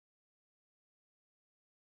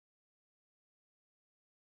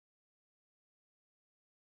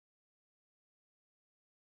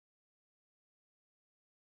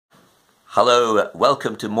Hello,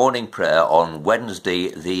 welcome to morning prayer on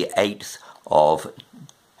Wednesday the 8th of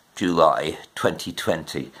July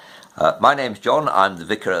 2020. My name's John, I'm the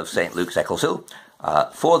Vicar of St Luke's Eccleshill.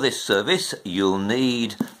 For this service you'll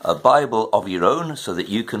need a Bible of your own so that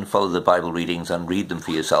you can follow the Bible readings and read them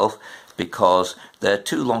for yourself, because they're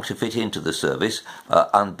too long to fit into the service,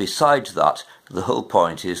 and besides that, the whole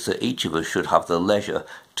point is that each of us should have the leisure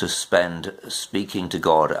to spend speaking to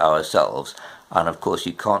God ourselves. And of course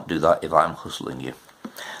you can't do that if I'm hustling you.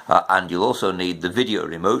 And you'll also need the video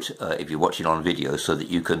remote if you're watching on video, so that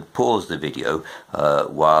you can pause the video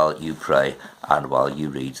while you pray and while you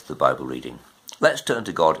read the Bible reading. Let's turn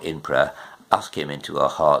to God in prayer, ask him into our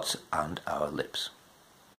hearts and our lips.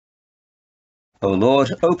 O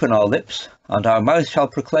Lord, open our lips, and our mouth shall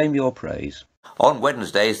proclaim your praise. On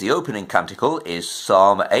Wednesdays, the opening canticle is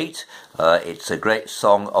Psalm 8. It's a great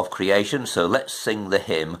song of creation, so let's sing the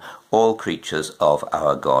hymn, All Creatures of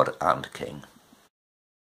Our God and King.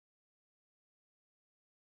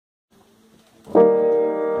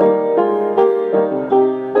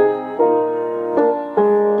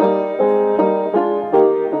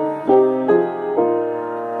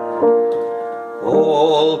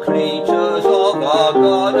 All creatures of our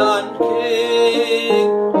God and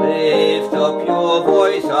King, lift up your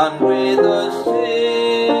voice and with us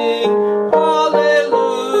sing.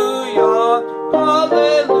 Hallelujah,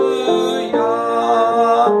 hallelujah.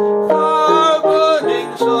 Thou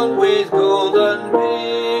burning sun with golden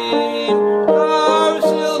beam, thou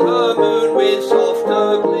silver moon with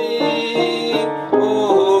softer gleam.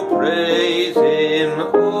 Oh, praise him,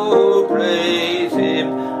 oh, praise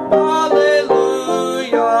him.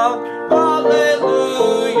 Hallelujah,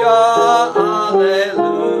 hallelujah, hallelujah.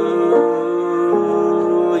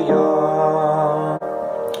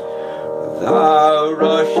 Thou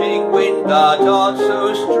rushing wind that art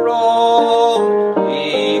so strong,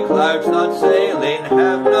 ye clouds that sail in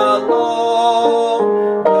heaven along.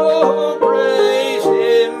 Oh, praise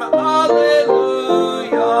him, hallelujah.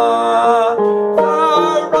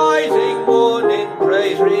 Thou rising moon in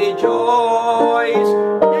praise rejoice,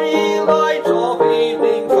 ye lights of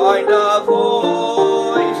evening find a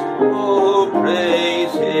voice. Oh,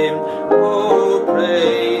 praise him, oh,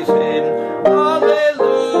 praise him.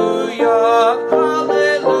 Hallelujah,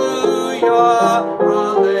 hallelujah,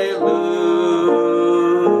 hallelujah.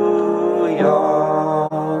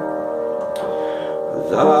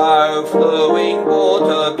 Thou flowing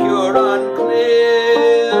water pure and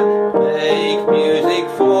clear, make music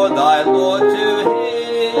for thy Lord to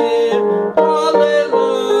hear.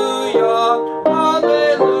 Hallelujah,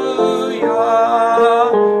 hallelujah.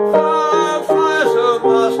 Thou fire so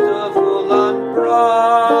masterful and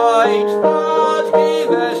bright, that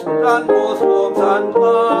givest and both warmth and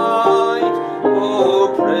light.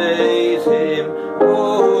 Oh, praise him,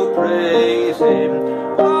 oh, praise him.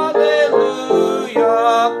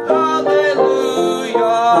 Hallelujah,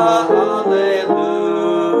 hallelujah, hallelujah.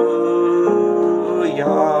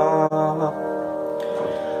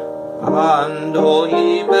 And all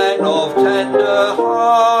ye men of tender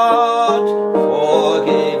heart,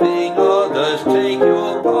 forgiving others, take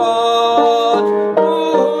your part.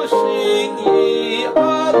 Oh, sing ye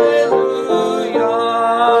hallelujah.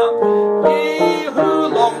 Ye who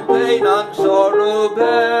long pain and sorrow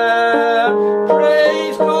bear,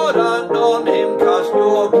 praise God and on him cast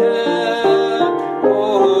your care.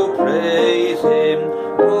 Oh, praise him,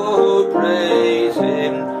 oh, praise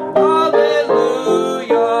him.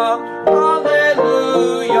 Hallelujah,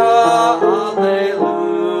 hallelujah, hallelujah.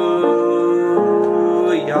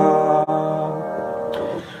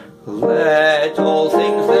 Let all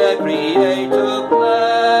things their Creator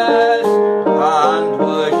bless, and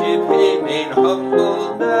worship him in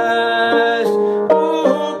humbleness.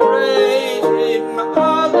 Oh, praise him,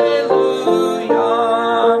 hallelujah.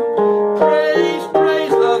 Praise,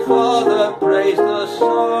 praise the Father, praise the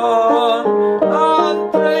Son,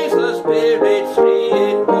 and praise the Spirit, three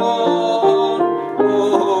in one.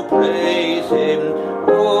 Oh, praise him,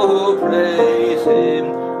 oh, praise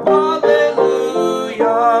him.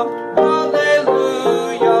 Hallelujah,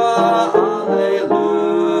 hallelujah, hallelujah.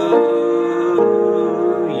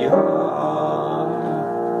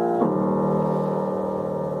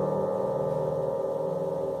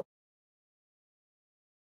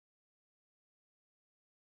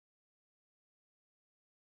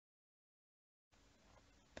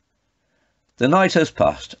 The night has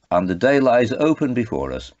passed and the day lies open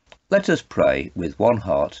before us. Let us pray with one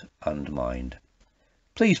heart and mind.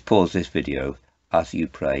 Please pause this video as you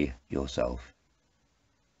pray yourself.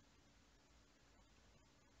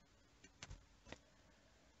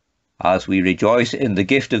 As we rejoice in the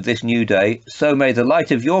gift of this new day, so may the light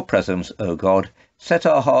of your presence, O God, set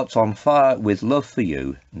our hearts on fire with love for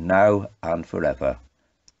you, now and forever.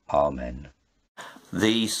 Amen.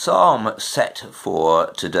 The psalm set for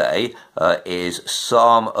today is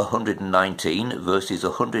Psalm 119, verses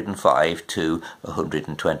 105 to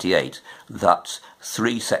 128. That's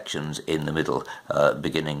 3 sections in the middle,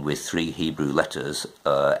 beginning with 3 Hebrew letters,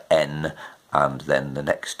 N, and then the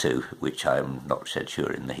next 2, which I'm not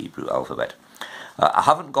sure in the Hebrew alphabet. I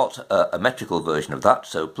haven't got a metrical version of that,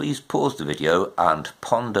 so please pause the video and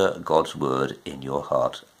ponder God's word in your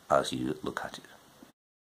heart as you look at it.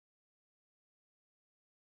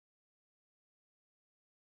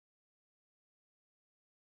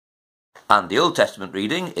 And the Old Testament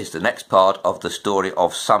reading is the next part of the story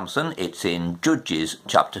of Samson. It's in Judges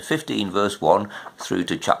chapter 15 verse 1 through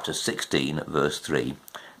to chapter 16 verse 3.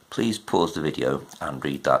 Please pause the video and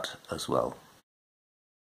read that as well.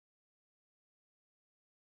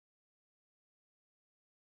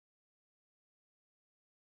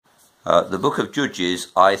 The book of Judges,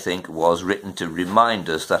 I think, was written to remind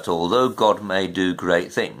us that although God may do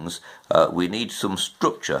great things, we need some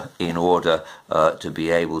structure in order to be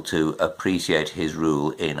able to appreciate his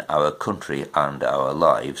rule in our country and our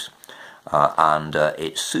lives. And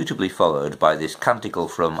it's suitably followed by this canticle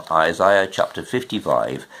from Isaiah chapter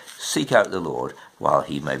 55, "Seek out the Lord while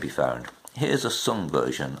he may be found." Here's a sung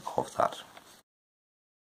version of that.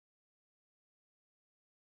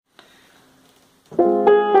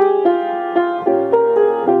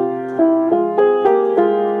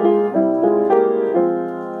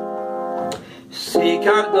 Seek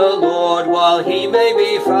out the Lord while he may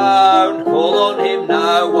be found. Call on him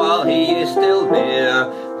now while he is still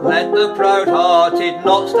near. Let the proud-hearted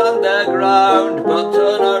not stand their ground, but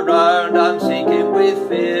turn around and seek him with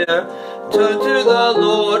fear. Turn to the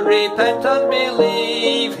Lord, repent and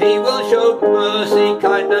believe. He will show mercy,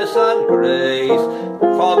 kindness and grace.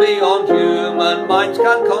 Far beyond human minds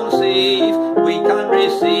can conceive, we can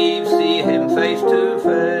receive, see him face to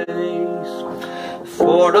face.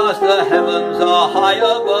 For as the heavens are high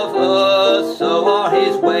above earth, so are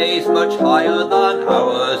his ways much higher than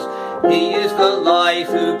ours. He is the life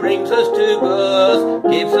who brings us to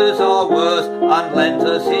birth, gives us our worth and lends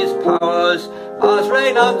us his powers. As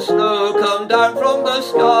rain and snow come down from the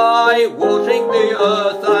sky, watering the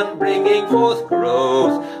earth and bringing forth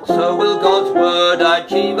growth, so will God's word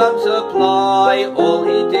achieve and supply all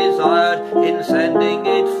he desired in sending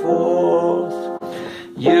it forth.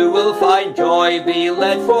 You will find joy, be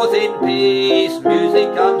led forth in peace. Music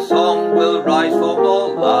and song will rise from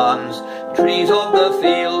all lands. Trees of the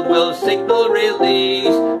field will signal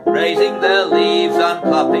release, raising their leaves and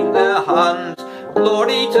clapping their hands.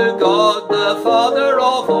 Glory to God, the Father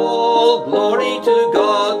of all. Glory to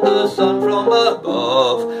God, the Son from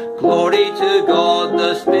above. Glory to God,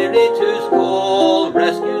 the Spirit whose call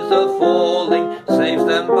rescues the falling, saves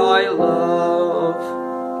them by love.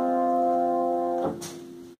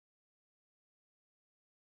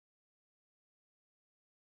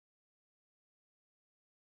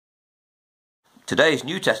 Today's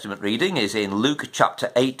New Testament reading is in Luke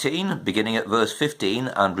chapter 18, beginning at verse 15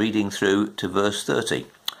 and reading through to verse 30.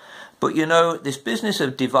 But you know, this business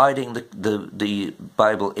of dividing the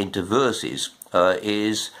Bible into verses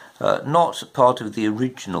is not part of the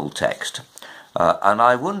original text. And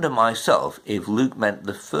I wonder myself if Luke meant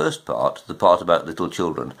the first part, the part about little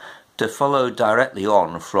children, to follow directly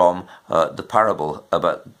on from the parable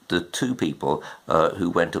about the 2 people who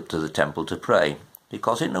went up to the temple to pray.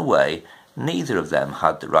 Because in a way, neither of them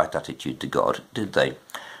had the right attitude to God, did they?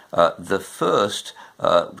 The first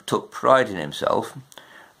took pride in himself.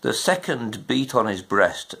 The second beat on his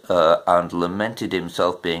breast and lamented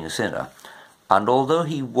himself being a sinner. And although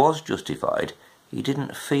he was justified, he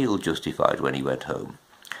didn't feel justified when he went home.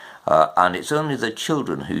 And it's only the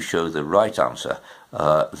children who show the right answer,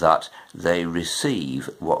 that they receive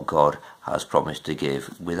what God has promised to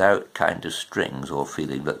give without kind of strings or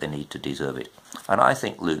feeling that they need to deserve it. And I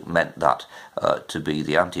think Luke meant that to be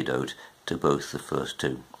the antidote to both the first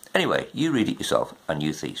 2. Anyway, you read it yourself and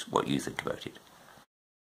you see what you think about it.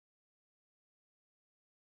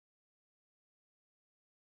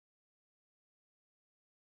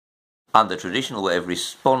 And the traditional way of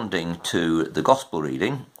responding to the Gospel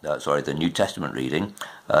reading, the New Testament reading,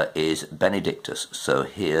 is Benedictus. So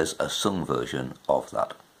here's a sung version of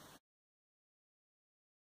that.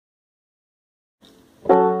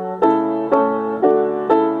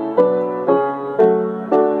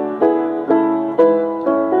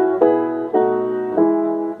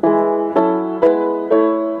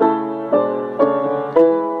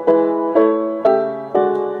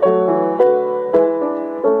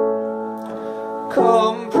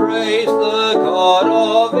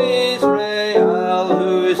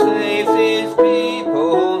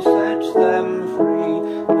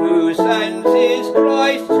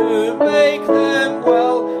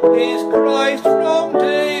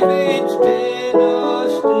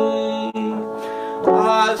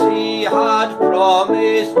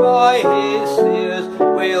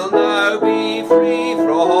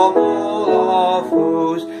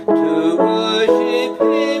 rose, to worship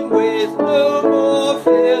him with no more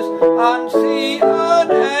fears, and see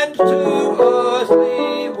an end to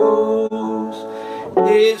earthly woes.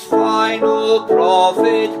 His final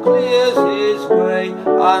prophet clears his way,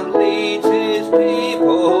 and leads his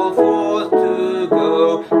people forth to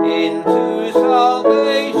go into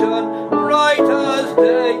salvation, bright as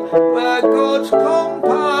day, where God's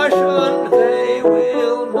compassion they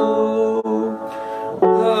will know.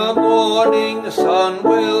 The morning sun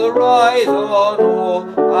will rise on all,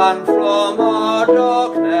 and from our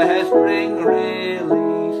darkness bring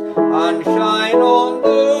release, and shine on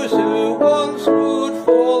those who once would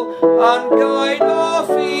fall, and guide our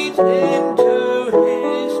feet into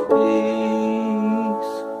his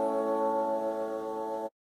peace.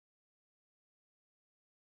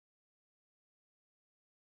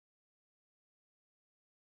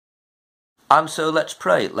 And so let's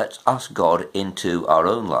pray. Let's ask God into our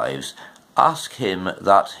own lives. Ask him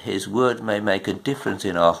that his word may make a difference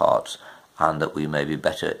in our hearts, and that we may be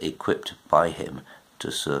better equipped by him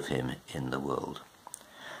to serve him in the world.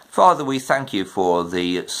 Father, we thank you for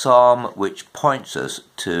the psalm which points us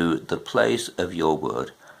to the place of your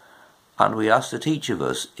word, and we ask that each of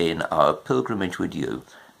us in our pilgrimage with you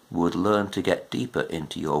would learn to get deeper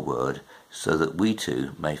into your word, so that we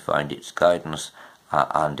too may find its guidance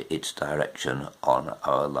and its direction on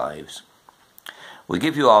our lives. We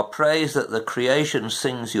give you our praise that the creation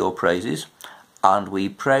sings your praises, and we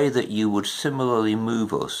pray that you would similarly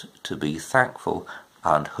move us to be thankful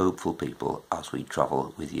and hopeful people as we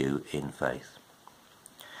travel with you in faith.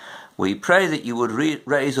 We pray that you would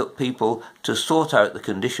raise up people to sort out the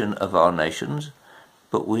condition of our nations,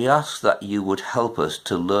 but we ask that you would help us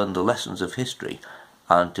to learn the lessons of history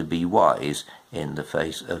and to be wise in the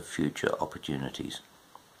face of future opportunities.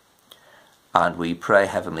 And we pray,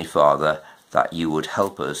 Heavenly Father, that you would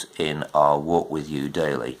help us in our walk with you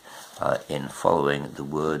daily, in following the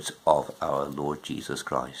words of our Lord Jesus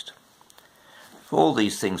Christ. For all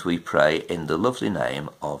these things we pray in the lovely name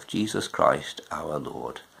of Jesus Christ our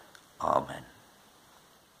Lord. Amen.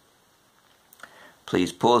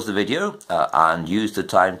 Please pause the video and use the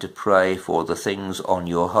time to pray for the things on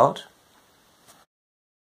your heart.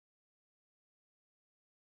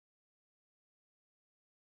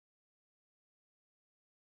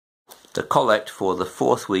 The collect for the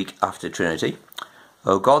fourth week after Trinity.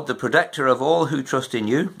 O God, the protector of all who trust in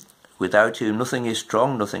you, without whom nothing is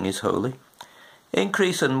strong, nothing is holy,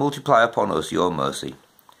 increase and multiply upon us your mercy,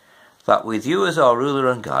 that with you as our ruler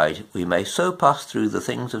and guide, we may so pass through the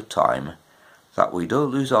things of time, that we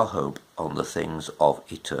don't lose our hope on the things of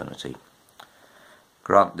eternity.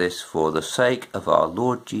 Grant this for the sake of our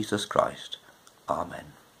Lord Jesus Christ. Amen.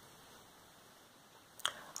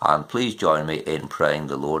 And please join me in praying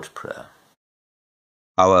the Lord's Prayer.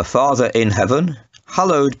 Our Father in heaven,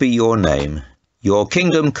 hallowed be your name. Your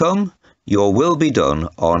kingdom come, your will be done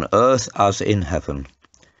on earth as in heaven.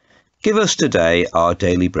 Give us today our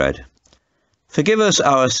daily bread. Forgive us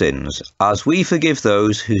our sins, as we forgive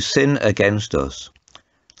those who sin against us.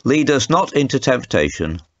 Lead us not into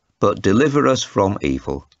temptation, but deliver us from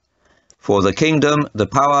evil. For the kingdom, the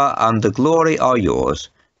power, and the glory are yours,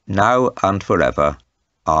 now and forever.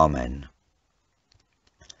 Amen.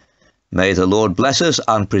 May the Lord bless us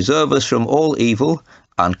and preserve us from all evil,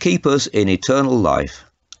 and keep us in eternal life.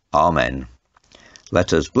 Amen.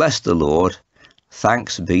 Let us bless the Lord.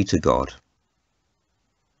 Thanks be to God.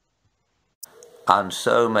 And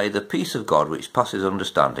so may the peace of God, which passes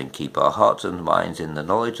understanding, keep our hearts and minds in the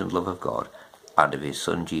knowledge and love of God, and of his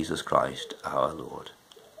Son Jesus Christ our Lord.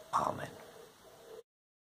 Amen.